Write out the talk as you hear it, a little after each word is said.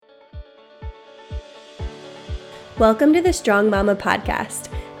Welcome to the Strong Mama podcast.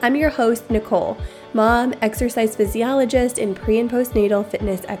 I'm your host, Nicole, mom, exercise physiologist, and pre- and postnatal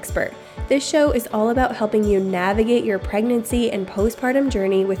fitness expert. This show is all about helping you navigate your pregnancy and postpartum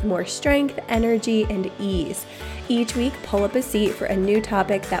journey with more strength, energy, and ease. Each week, pull up a seat for a new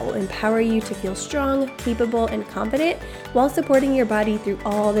topic that will empower you to feel strong, capable, and confident while supporting your body through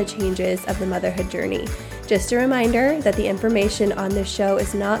all the changes of the motherhood journey. Just a reminder that the information on this show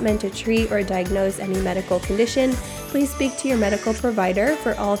is not meant to treat or diagnose any medical condition. Please speak to your medical provider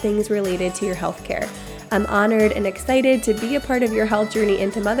for all things related to your healthcare. I'm honored and excited to be a part of your health journey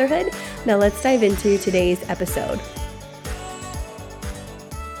into motherhood. Now let's dive into today's episode.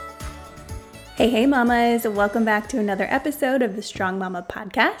 Hey mamas, welcome back to another episode of the Strong Mama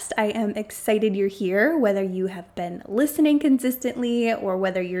podcast. I am excited you're here, whether you have been listening consistently or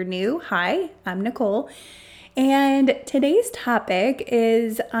whether you're new. Hi, I'm Nicole. And today's topic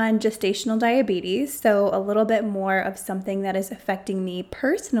is on gestational diabetes, so a little bit more of something that is affecting me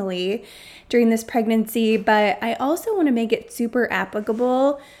personally during this pregnancy, but I also want to make it super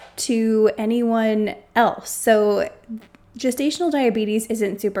applicable to anyone else. So gestational diabetes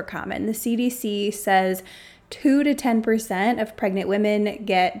isn't super common. The CDC says 2 to 10% of pregnant women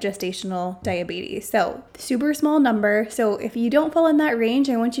get gestational diabetes. So super small number. So if you don't fall in that range,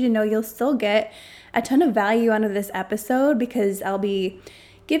 I want you to know you'll still get a ton of value out of this episode because I'll be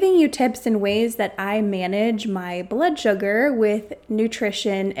giving you tips and ways that I manage my blood sugar with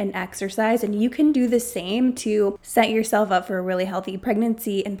nutrition and exercise. And you can do the same to set yourself up for a really healthy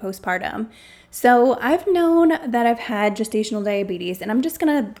pregnancy and postpartum. So I've known that I've had gestational diabetes, and I'm just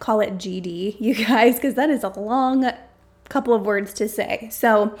going to call it GD, you guys, because that is a long couple of words to say.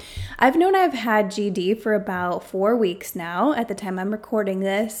 So I've known I've had GD for about 4 weeks now at the time I'm recording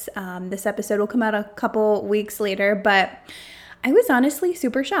this. This episode will come out a couple weeks later, but I was honestly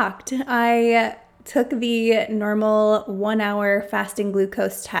super shocked. I took the normal 1-hour fasting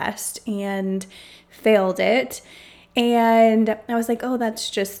glucose test and failed it. And I was like, oh, that's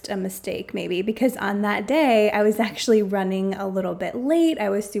just a mistake maybe, because on that day I was actually running a little bit late. I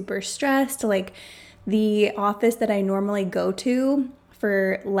was super stressed. Like the office that I normally go to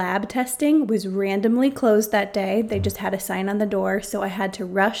for lab testing was randomly closed that day. They just had a sign on the door. So I had to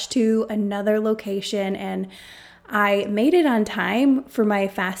rush to another location, and I made it on time for my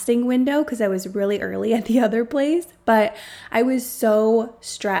fasting window because I was really early at the other place, but I was so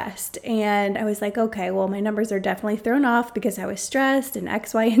stressed and I was like, okay, well, my numbers are definitely thrown off because I was stressed and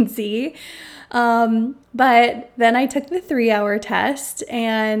X, Y, and Z. But then I took the 3-hour test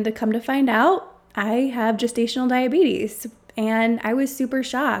and come to find out I have gestational diabetes, and I was super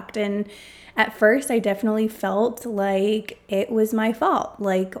shocked. And at first, I definitely felt like it was my fault.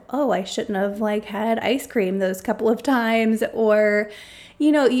 Like, oh, I shouldn't have had ice cream those couple of times. Or,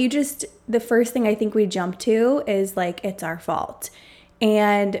 the first thing I think we jump to is it's our fault.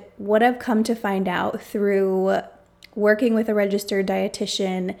 And what I've come to find out through working with a registered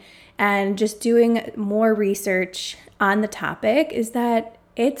dietitian and just doing more research on the topic is that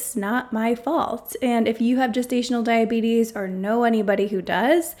it's not my fault. And if you have gestational diabetes or know anybody who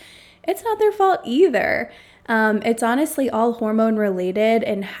does, it's not their fault either. It's honestly all hormone related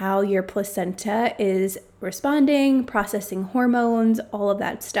and how your placenta is responding, processing hormones, all of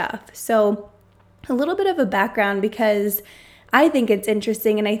that stuff. So a little bit of a background because I think it's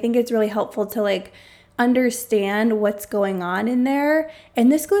interesting and I think it's really helpful to understand what's going on in there.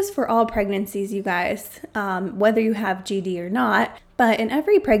 And this goes for all pregnancies, you guys, whether you have GD or not. But in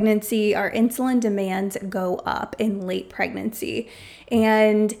every pregnancy, our insulin demands go up in late pregnancy.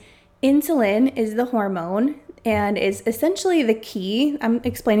 And insulin is the hormone and is essentially the key. I'm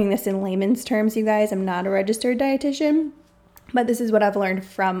explaining this in layman's terms, you guys. I'm not a registered dietitian, but this is what I've learned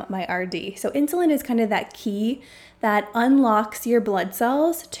from my RD. So insulin is kind of that key that unlocks your blood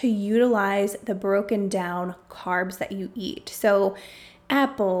cells to utilize the broken down carbs that you eat. So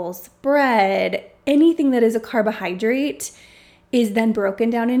apples, bread, anything that is a carbohydrate is then broken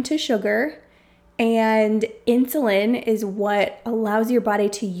down into sugar. And insulin is what allows your body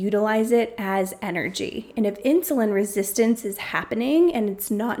to utilize it as energy. And if insulin resistance is happening and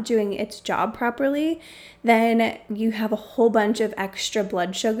it's not doing its job properly, then you have a whole bunch of extra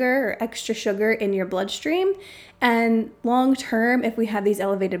blood sugar or extra sugar in your bloodstream. And long term, if we have these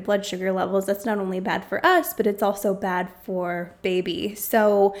elevated blood sugar levels, that's not only bad for us, but it's also bad for baby.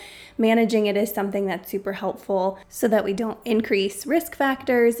 So managing it is something that's super helpful so that we don't increase risk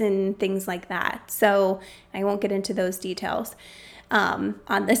factors and things like that. So I won't get into those details.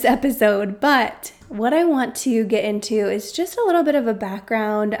 on this episode. But what I want to get into is just a little bit of a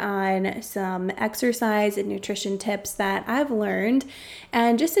background on some exercise and nutrition tips that I've learned.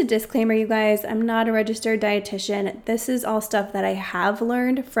 And just a disclaimer, you guys, I'm not a registered dietitian. This is all stuff that I have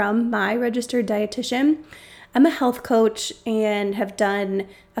learned from my registered dietitian. I'm a health coach and have done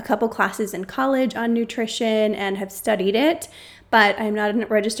a couple classes in college on nutrition and have studied it, but I'm not a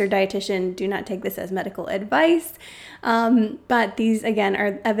registered dietitian. Do not take this as medical advice. But these, again,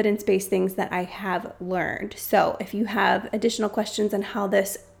 are evidence-based things that I have learned. So if you have additional questions on how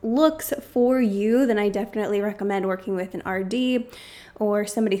this looks for you, then I definitely recommend working with an RD or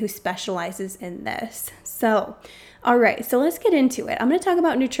somebody who specializes in this. So, all right, so let's get into it. I'm going to talk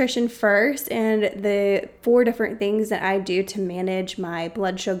about nutrition first and the 4 different things that I do to manage my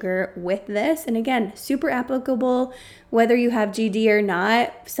blood sugar with this. And again, super applicable whether you have GD or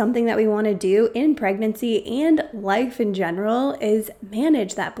not. Something that we want to do in pregnancy and life in general is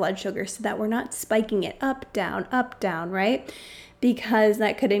manage that blood sugar so that we're not spiking it up, down, right? Because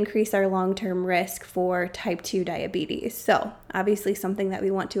that could increase our long-term risk for type 2 diabetes. So obviously something that we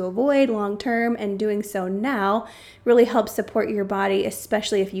want to avoid long-term, and doing so now really helps support your body,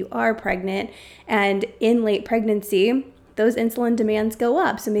 especially if you are pregnant. And in late pregnancy, those insulin demands go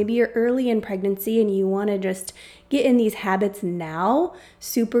up. So maybe you're early in pregnancy and you want to just get in these habits now.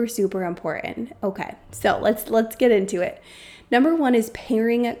 Super, super important. Okay, so let's get into it. Number 1 is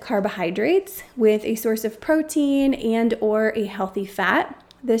pairing carbohydrates with a source of protein and or a healthy fat.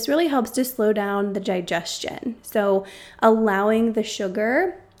 This really helps to slow down the digestion. So allowing the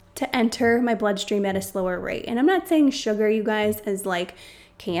sugar to enter my bloodstream at a slower rate. And I'm not saying sugar, you guys, as like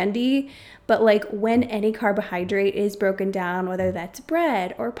candy, but like when any carbohydrate is broken down, whether that's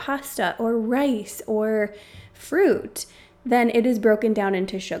bread or pasta or rice or fruit, then it is broken down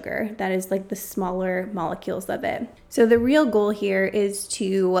into sugar. That is like the smaller molecules of it. So the real goal here is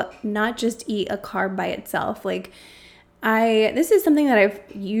to not just eat a carb by itself. This is something that I've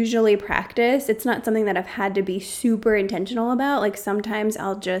usually practiced. It's not something that I've had to be super intentional about. Like sometimes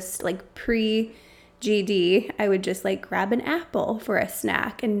I'll just pre-GD, I would just grab an apple for a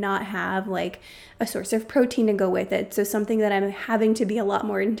snack and not have a source of protein to go with it. So something that I'm having to be a lot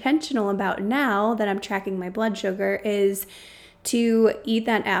more intentional about now that I'm tracking my blood sugar is to eat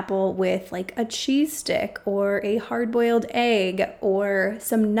that apple with a cheese stick or a hard-boiled egg or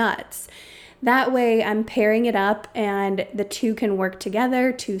some nuts. That way I'm pairing it up and the two can work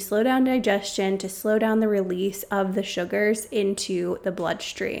together to slow down digestion, to slow down the release of the sugars into the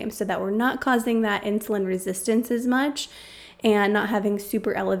bloodstream so that we're not causing that insulin resistance as much and not having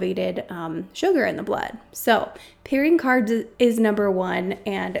super elevated sugar in the blood. So pairing carbs is number 1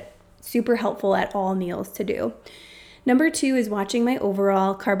 and super helpful at all meals to do. Number 2 is watching my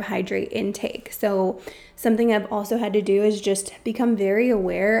overall carbohydrate intake. So something I've also had to do is just become very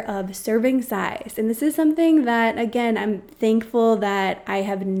aware of serving size. And this is something that, again, I'm thankful that I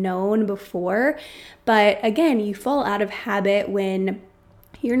have known before. But again, you fall out of habit when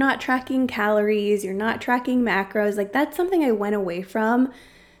you're not tracking calories, you're not tracking macros. That's something I went away from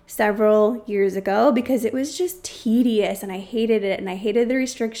several years ago because it was just tedious and I hated it and I hated the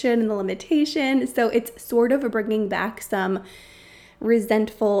restriction and the limitation. So it's sort of bringing back some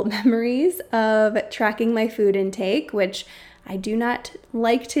resentful memories of tracking my food intake, which I do not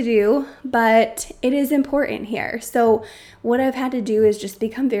like to do, but it is important here. So what I've had to do is just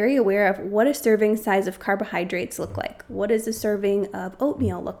become very aware of what a serving size of carbohydrates look like. What does a serving of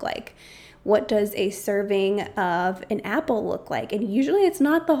oatmeal look like? What does a serving of an apple look like? And usually it's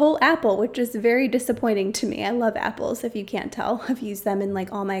not the whole apple, which is very disappointing to me. I love apples, if you can't tell. I've used them in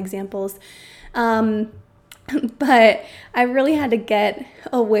all my examples. But I really had to get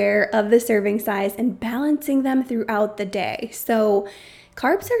aware of the serving size and balancing them throughout the day. So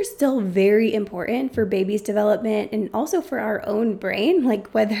carbs are still very important for baby's development and also for our own brain,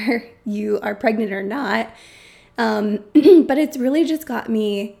 whether you are pregnant or not. But it's really just got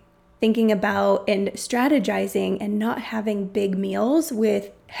me thinking about and strategizing and not having big meals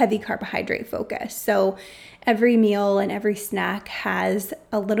with heavy carbohydrate focus. So every meal and every snack has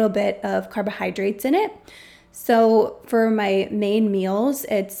a little bit of carbohydrates in it. So for my main meals,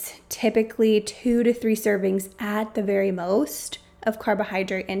 it's typically 2 to 3 servings at the very most of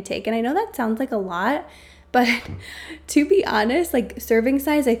carbohydrate intake. And I know that sounds like a lot, but to be honest, serving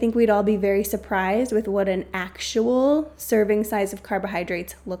size, I think we'd all be very surprised with what an actual serving size of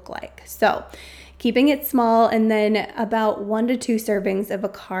carbohydrates look like. So keeping it small, and then about 1 to 2 servings of a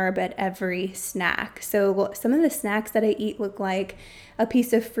carb at every snack. So some of the snacks that I eat look like a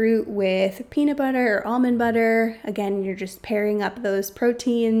piece of fruit with peanut butter or almond butter. Again, you're just pairing up those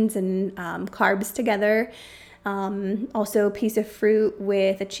proteins and carbs together. Also a piece of fruit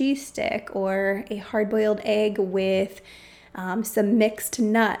with a cheese stick, or a hard-boiled egg with some mixed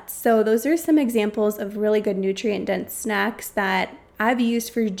nuts. So those are some examples of really good nutrient-dense snacks that I've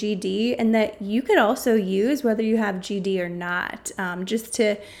used for GD, and that you could also use whether you have GD or not, just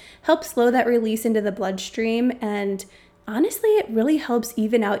to help slow that release into the bloodstream. And honestly, it really helps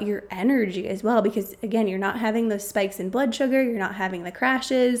even out your energy as well, because again, you're not having those spikes in blood sugar, you're not having the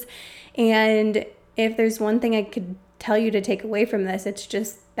crashes. And if there's one thing I could tell you to take away from this, it's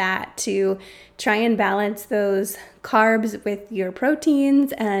just that, to try and balance those carbs with your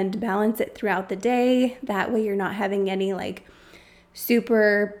proteins and balance it throughout the day. That way you're not having any like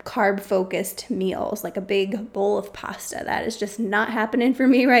super carb focused meals, like a big bowl of pasta. That is just not happening for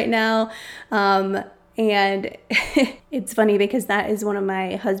me right now. And it's funny because that is one of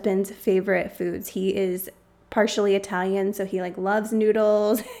my husband's favorite foods. He is partially Italian, so he like loves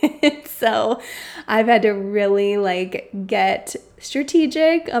noodles. So I've had to really like get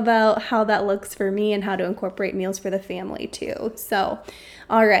strategic about how that looks for me and how to incorporate meals for the family too. So,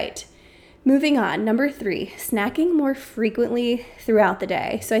 all right. Moving on, number 3, snacking more frequently throughout the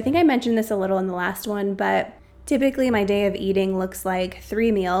day. So I think I mentioned this a little in the last one, but typically my day of eating looks like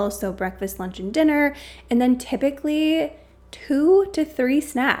 3 meals, so breakfast, lunch, and dinner, and then typically 2 to 3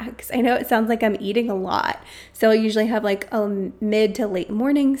 snacks. I know it sounds like I'm eating a lot. So I usually have like a mid to late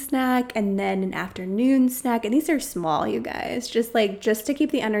morning snack and then an afternoon snack. And these are small, you guys, just to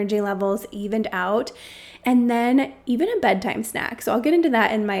keep the energy levels evened out. And then even a bedtime snack. So I'll get into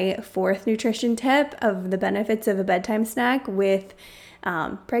that in my 4th nutrition tip of the benefits of a bedtime snack with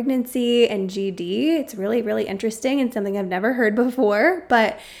pregnancy and GD. It's really, really interesting and something I've never heard before,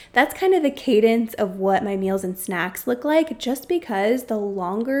 but that's kind of the cadence of what my meals and snacks look like, just because the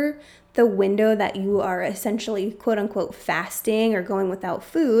longer the window that you are essentially quote unquote fasting or going without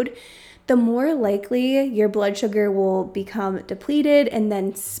food, the more likely your blood sugar will become depleted and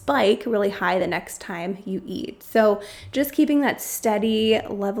then spike really high the next time you eat. So just keeping that steady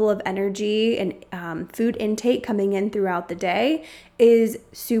level of energy and food intake coming in throughout the day is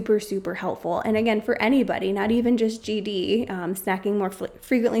super, super helpful. And again, for anybody, not even just GD, snacking more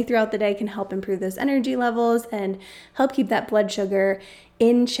frequently throughout the day can help improve those energy levels and help keep that blood sugar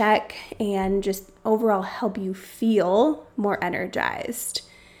in check and just overall help you feel more energized.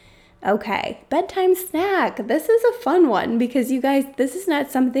 Okay, bedtime snack. This is a fun one because you guys, this is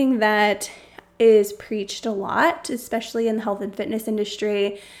not something that is preached a lot, especially in the health and fitness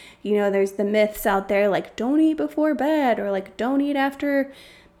industry. You know, there's the myths out there like don't eat before bed or like don't eat after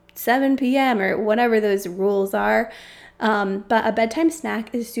 7 p.m. or whatever those rules are. But a bedtime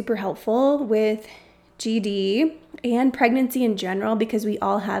snack is super helpful with GD and pregnancy in general, because we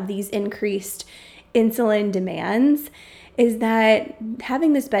all have these increased insulin demands, is that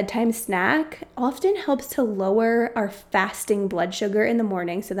having this bedtime snack often helps to lower our fasting blood sugar in the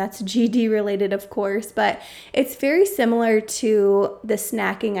morning. So that's GD related, of course, but it's very similar to the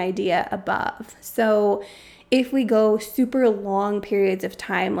snacking idea above. So if we go super long periods of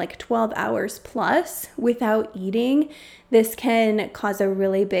time, like 12 hours plus without eating, this can cause a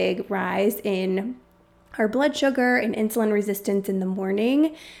really big rise in our blood sugar and insulin resistance in the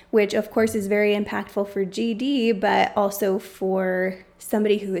morning, which of course is very impactful for GD, but also for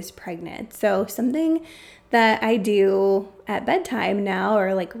somebody who is pregnant. So something that I do at bedtime now,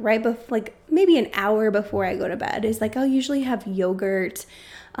 or like right before, like maybe an hour before I go to bed, is like I'll usually have yogurt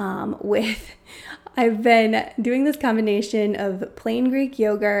I've been doing this combination of plain Greek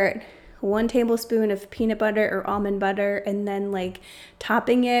yogurt, 1 tablespoon of peanut butter or almond butter, and then like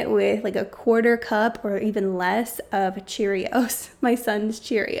topping it with like a 1/4 cup or even less of Cheerios, my son's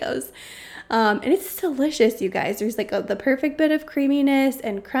Cheerios. And it's delicious, you guys. There's like the perfect bit of creaminess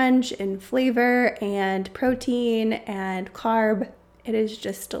and crunch and flavor and protein and carb. It is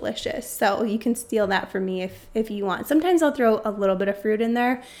just delicious. So you can steal that from me if you want. Sometimes I'll throw a little bit of fruit in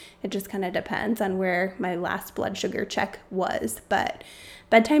there. It just kind of depends on where my last blood sugar check was. But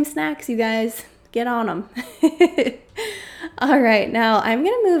bedtime snacks, you guys, get on them. All right, now I'm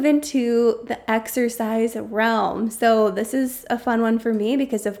going to move into the exercise realm. So this is a fun one for me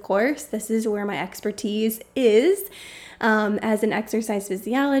because, of course, this is where my expertise is as an exercise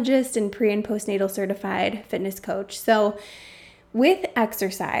physiologist and pre- and postnatal certified fitness coach. So with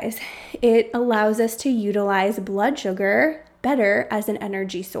exercise, it allows us to utilize blood sugar better as an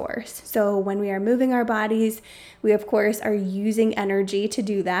energy source. So when we are moving our bodies, we of course are using energy to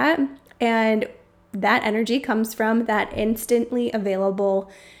do that. And that energy comes from that instantly available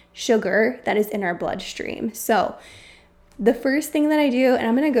sugar that is in our bloodstream. So the first thing that I do, and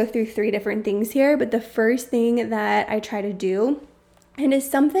I'm going to go through 3 different things here, but the first thing that I try to do and is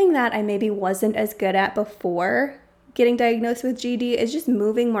something that I maybe wasn't as good at before getting diagnosed with GD, is just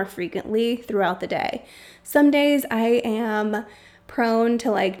moving more frequently throughout the day. Some days I am prone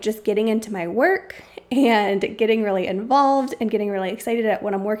to like just getting into my work and getting really involved and getting really excited at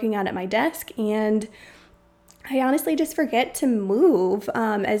what I'm working on at my desk, and I honestly just forget to move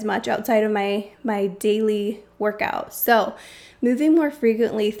as much outside of my daily workout. So moving more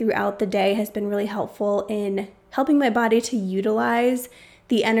frequently throughout the day has been really helpful in helping my body to utilize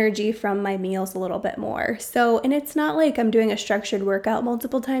the energy from my meals a little bit more. So, and it's not like I'm doing a structured workout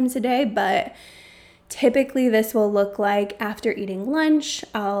multiple times a day, but typically this will look like after eating lunch,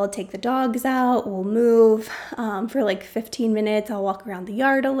 I'll take the dogs out, we'll move for like 15 minutes. I'll walk around the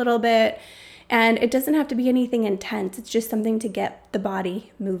yard a little bit, and it doesn't have to be anything intense. It's just something to get the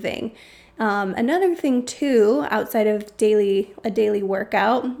body moving. Another thing too, outside of a daily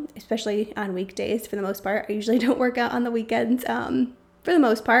workout, especially on weekdays for the most part, I usually don't work out on the weekends for the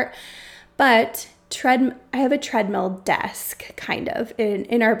most part, but I have a treadmill desk kind of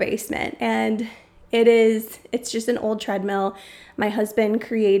in our basement, and it's just an old treadmill. My husband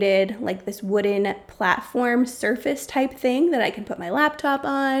created like this wooden platform surface type thing that I can put my laptop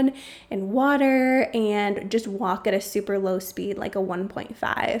on and water and just walk at a super low speed, like a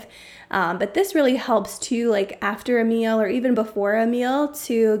 1.5. But this really helps to, like, after a meal or even before a meal,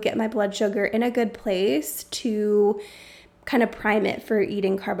 to get my blood sugar in a good place to kind of prime it for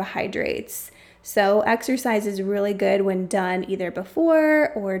eating carbohydrates. So exercise is really good when done either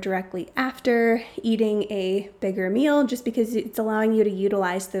before or directly after eating a bigger meal, just because it's allowing you to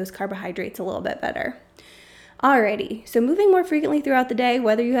utilize those carbohydrates a little bit better. Alrighty, so moving more frequently throughout the day,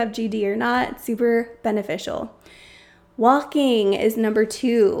 whether you have GD or not, super beneficial. Walking is number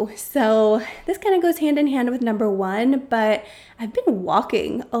 2. So this kind of goes hand in hand with number 1, but I've been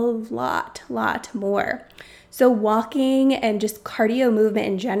walking a lot more. So walking and just cardio movement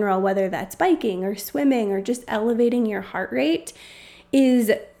in general, whether that's biking or swimming or just elevating your heart rate, is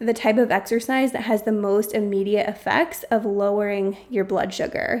the type of exercise that has the most immediate effects of lowering your blood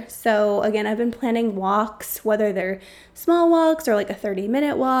sugar. So again, I've been planning walks, whether they're small walks or like a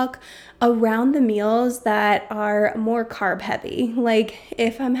 30-minute walk, around the meals that are more carb heavy. Like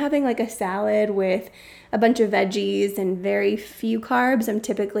if I'm having like a salad with a bunch of veggies and very few carbs, I'm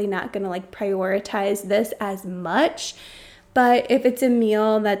typically not going to like prioritize this as much. But if it's a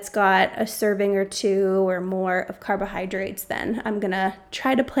meal that's got a serving or 2 or more of carbohydrates, then I'm going to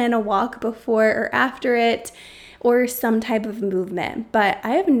try to plan a walk before or after it, or some type of movement. But I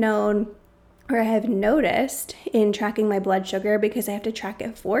have noticed in tracking my blood sugar, because I have to track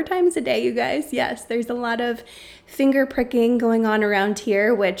it 4 times a day, you guys. Yes, there's a lot of finger pricking going on around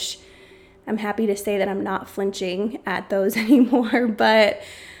here, which I'm happy to say that I'm not flinching at those anymore. But,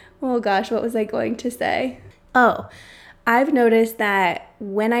 oh gosh, what was I going to say? Oh, I've noticed that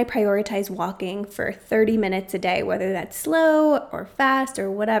when I prioritize walking for 30 minutes a day, whether that's slow or fast or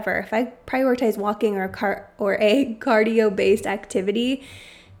whatever, if I prioritize walking or a cardio-based activity,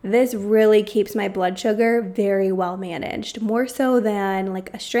 this really keeps my blood sugar very well managed, more so than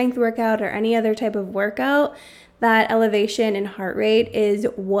like a strength workout or any other type of workout. That elevation in heart rate is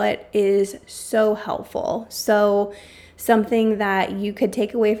what is so helpful. So something that you could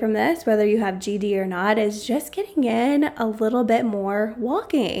take away from this, whether you have GD or not, is just getting in a little bit more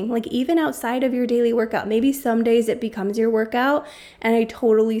walking, like even outside of your daily workout. Maybe some days it becomes your workout, and I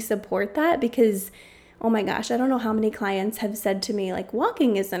totally support that, because oh my gosh, I don't know how many clients have said to me, like,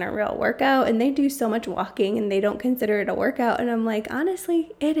 walking isn't a real workout, and they do so much walking and they don't consider it a workout. And I'm like,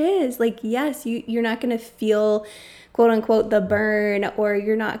 honestly, it is. Like, yes, you're not going to feel quote unquote the burn, or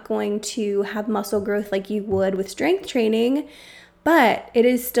you're not going to have muscle growth like you would with strength training, but it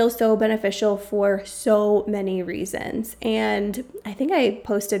is still so beneficial for so many reasons. And I think I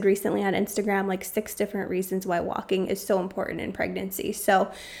posted recently on Instagram like 6 different reasons why walking is so important in pregnancy.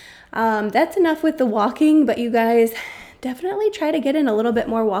 So that's enough with the walking, but you guys definitely try to get in a little bit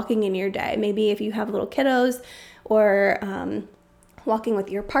more walking in your day. Maybe if you have little kiddos, or walking with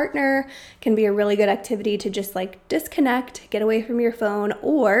your partner can be a really good activity to just like disconnect, get away from your phone,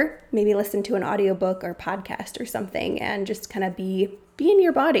 or maybe listen to an audiobook or podcast or something and just kind of be in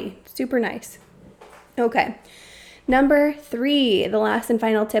your body. Super nice. Okay. Number 3, the last and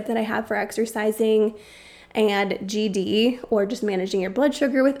final tip that I have for exercising and GD, or just managing your blood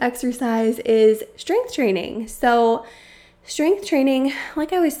sugar with exercise, is strength training. So strength training,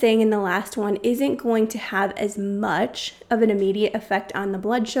 like I was saying in the last one, isn't going to have as much of an immediate effect on the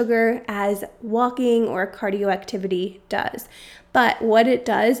blood sugar as walking or cardio activity does. But what it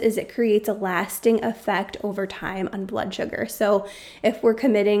does is it creates a lasting effect over time on blood sugar. So if we're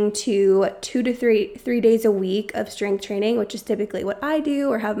committing to 2 to 3 days a week of strength training, which is typically what I do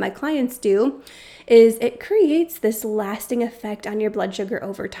or have my clients do, is it creates this lasting effect on your blood sugar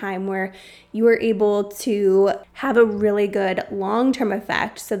over time where you are able to have a really good long-term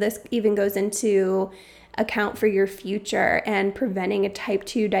effect. So this even goes into account for your future and preventing a type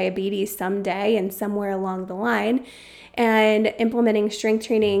 2 diabetes someday and somewhere along the line. And implementing strength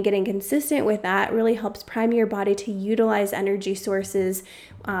training and getting consistent with that really helps prime your body to utilize energy sources.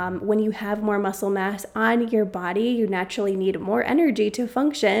 When you have more muscle mass on your body, you naturally need more energy to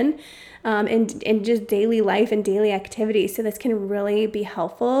function in just daily life and daily activities. So this can really be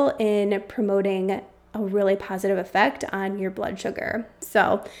helpful in promoting a really positive effect on your blood sugar.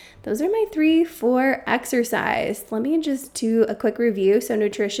 So those are my 3 for exercise. Let me just do a quick review. So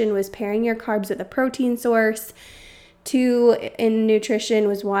nutrition was pairing your carbs with a protein source. 2 in nutrition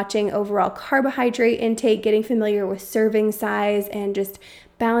was watching overall carbohydrate intake, getting familiar with serving size, and just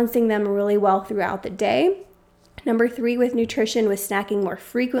balancing them really well throughout the day. Number 3 with nutrition was snacking more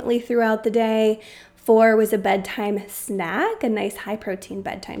frequently throughout the day. 4 was a bedtime snack, a nice high protein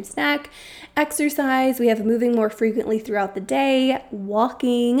bedtime snack. Exercise, we have moving more frequently throughout the day,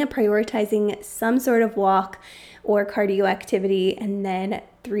 walking, prioritizing some sort of walk or cardio activity, and then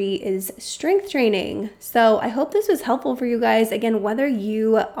 3 is strength training. So I hope this was helpful for you guys. Again, whether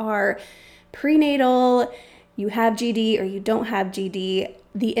you are prenatal, you have GD, or you don't have GD,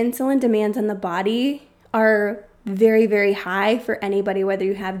 the insulin demands on the body are very, very high for anybody, whether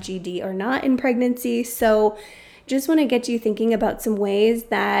you have GD or not in pregnancy. So just want to get you thinking about some ways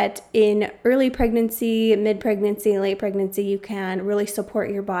that in early pregnancy, mid-pregnancy, late pregnancy, you can really support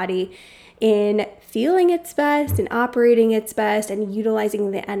your body in feeling its best and operating its best and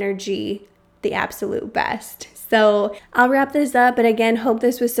utilizing the energy the absolute best. So I'll wrap this up, but again, hope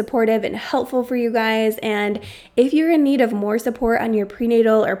this was supportive and helpful for you guys. And if you're in need of more support on your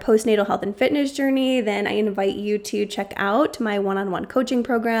prenatal or postnatal health and fitness journey, then I invite you to check out my one-on-one coaching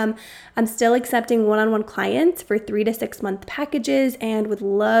program. I'm still accepting one-on-one clients for 3 to 6 month packages and would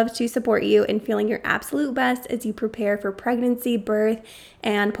love to support you in feeling your absolute best as you prepare for pregnancy, birth,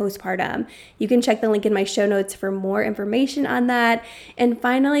 and postpartum. You can check the link in my show notes for more information on that. And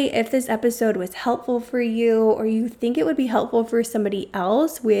finally, if this episode was helpful for you or you think it would be helpful for somebody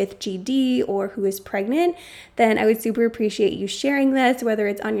else with GD or who is pregnant, then I would super appreciate you sharing this, whether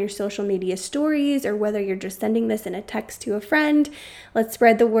it's on your social media stories or whether you're just sending this in a text to a friend. Let's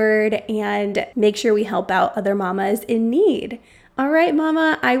spread the word and make sure we help out other mamas in need. All right,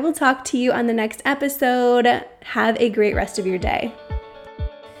 mama, I will talk to you on the next episode. Have a great rest of your day.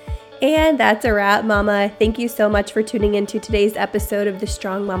 And that's a wrap, mama. Thank you so much for tuning into today's episode of the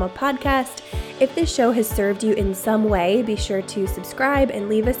Strong Mama podcast. If this show has served you in some way, be sure to subscribe and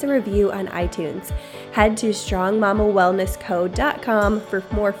leave us a review on iTunes. Head to strongmamawellnessco.com for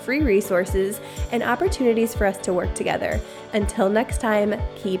more free resources and opportunities for us to work together. Until next time,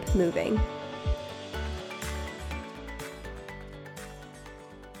 keep moving.